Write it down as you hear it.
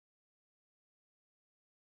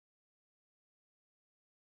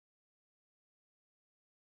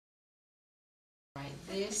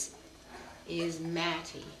This is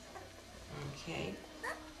Matty. Okay.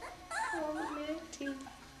 Oh, Matty.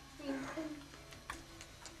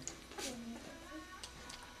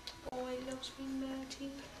 Oh, I love me, Matty.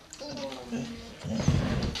 Oh, Matty.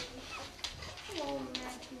 Oh,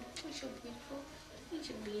 Matty. You're so beautiful. You're a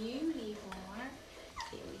beauty, boy.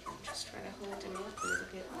 Here we go. Just try to hold him up a little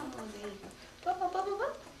bit. Oh, there you go. Bop, bop, bop, bop,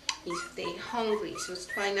 bop. They're hungry, so it's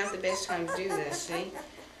probably not the best time to do this, see?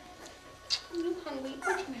 You hungry?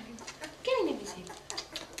 What you Matty? Get in everything.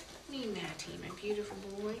 Me, Matty, my beautiful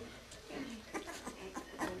boy.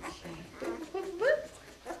 Okay.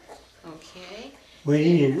 Okay. Wait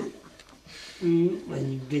a minute. When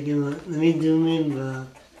you pick him up, let me do him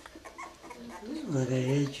like a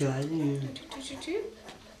headshot.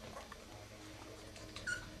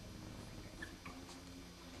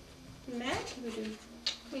 Matty would do.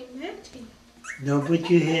 Wait, Matty. Don't put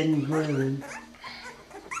your head in front of him.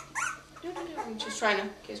 I'm just trying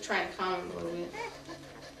to calm him a little bit.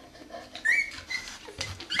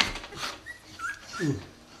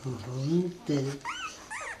 Hold him steady.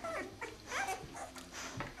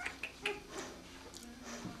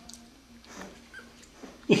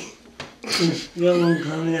 That one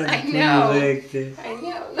coming out between your legs there. I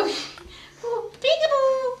know. Oh,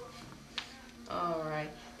 peekaboo. All right.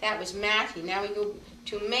 That was Matty. Now we go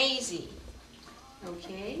to Maisie.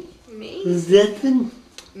 Okay, Maisie. Who's that then?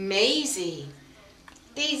 Maisie.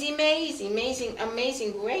 Daisy Maisie.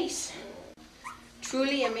 Amazing Grace.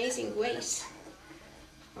 Truly amazing Grace.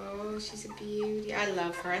 Oh, she's a beauty. I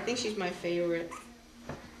love her. I think she's my favorite.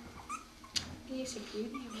 She's a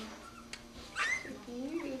beauty.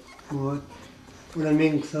 What I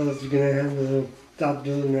mean, so is you're gonna have to stop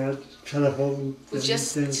doing that, try to hold him. Well,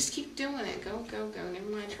 just keep doing it. Go. Never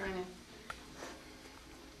mind trying to.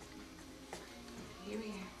 Here we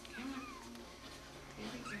go. Come on. There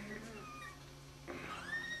we go.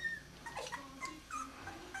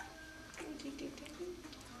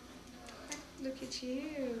 Look at you.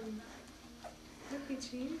 Look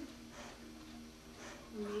at you.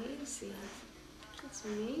 Maisie. It's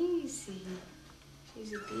Maisie.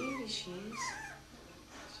 She's a beauty, she's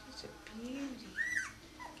a beauty.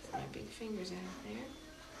 Get my big fingers out there.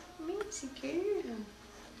 Maisie girl.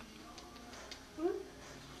 Huh?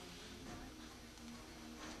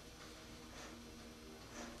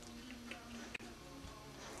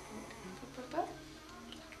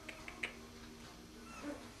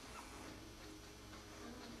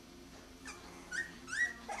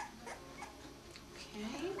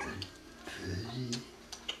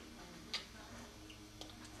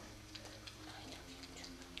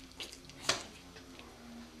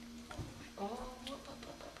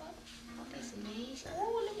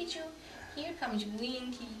 Here comes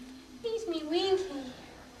Winky. He's me, Winky.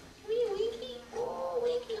 Winky. Oh,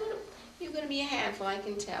 Winky, you're going to be a handful, I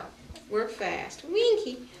can tell. Work fast.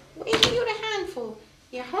 Winky, you're a handful.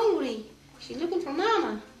 You're hungry. She's looking for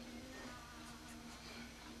Mama.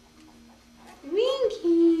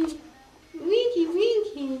 Winky.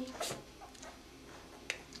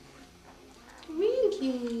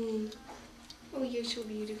 Winky. Oh, you're so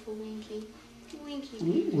beautiful, Winky.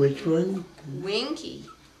 Winky. Which one? Winky.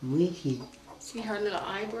 Winky. See her little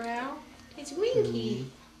eyebrow? It's Winky.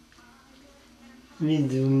 Let me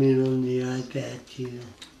zoom in on the iPad here.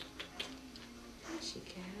 There she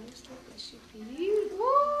goes. Look at she beautiful.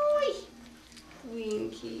 Oi!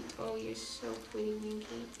 Winky. Oh, you're so pretty,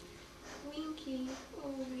 Winky. Winky.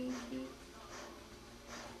 Oh, Winky.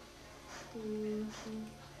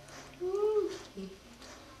 Winky.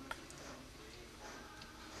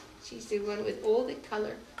 She's the one with all the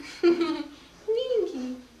color.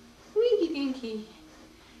 Winky. Winky.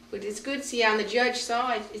 But it's good, see, on the judge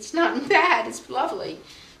side, it's not bad, it's lovely.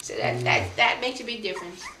 So that makes a big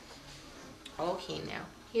difference. Okay, now,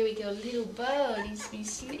 here we go, little bud, he's my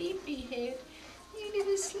sleepy head. You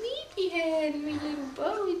little sleepy head, my little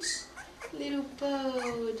buds. Little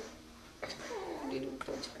bud. Oh, little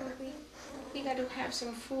bud, hungry. We got to have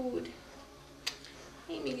some food.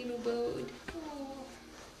 Hey, my little bud. Oh,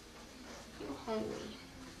 you're hungry.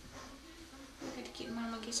 We got to get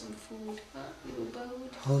Mama get some food, huh, little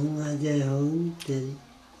bud? Hold him right there, hold him steady.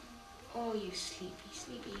 Oh, you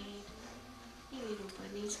sleepy head. You little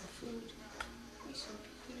bud needs some food. You're so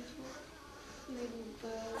beautiful. Little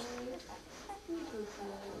bud.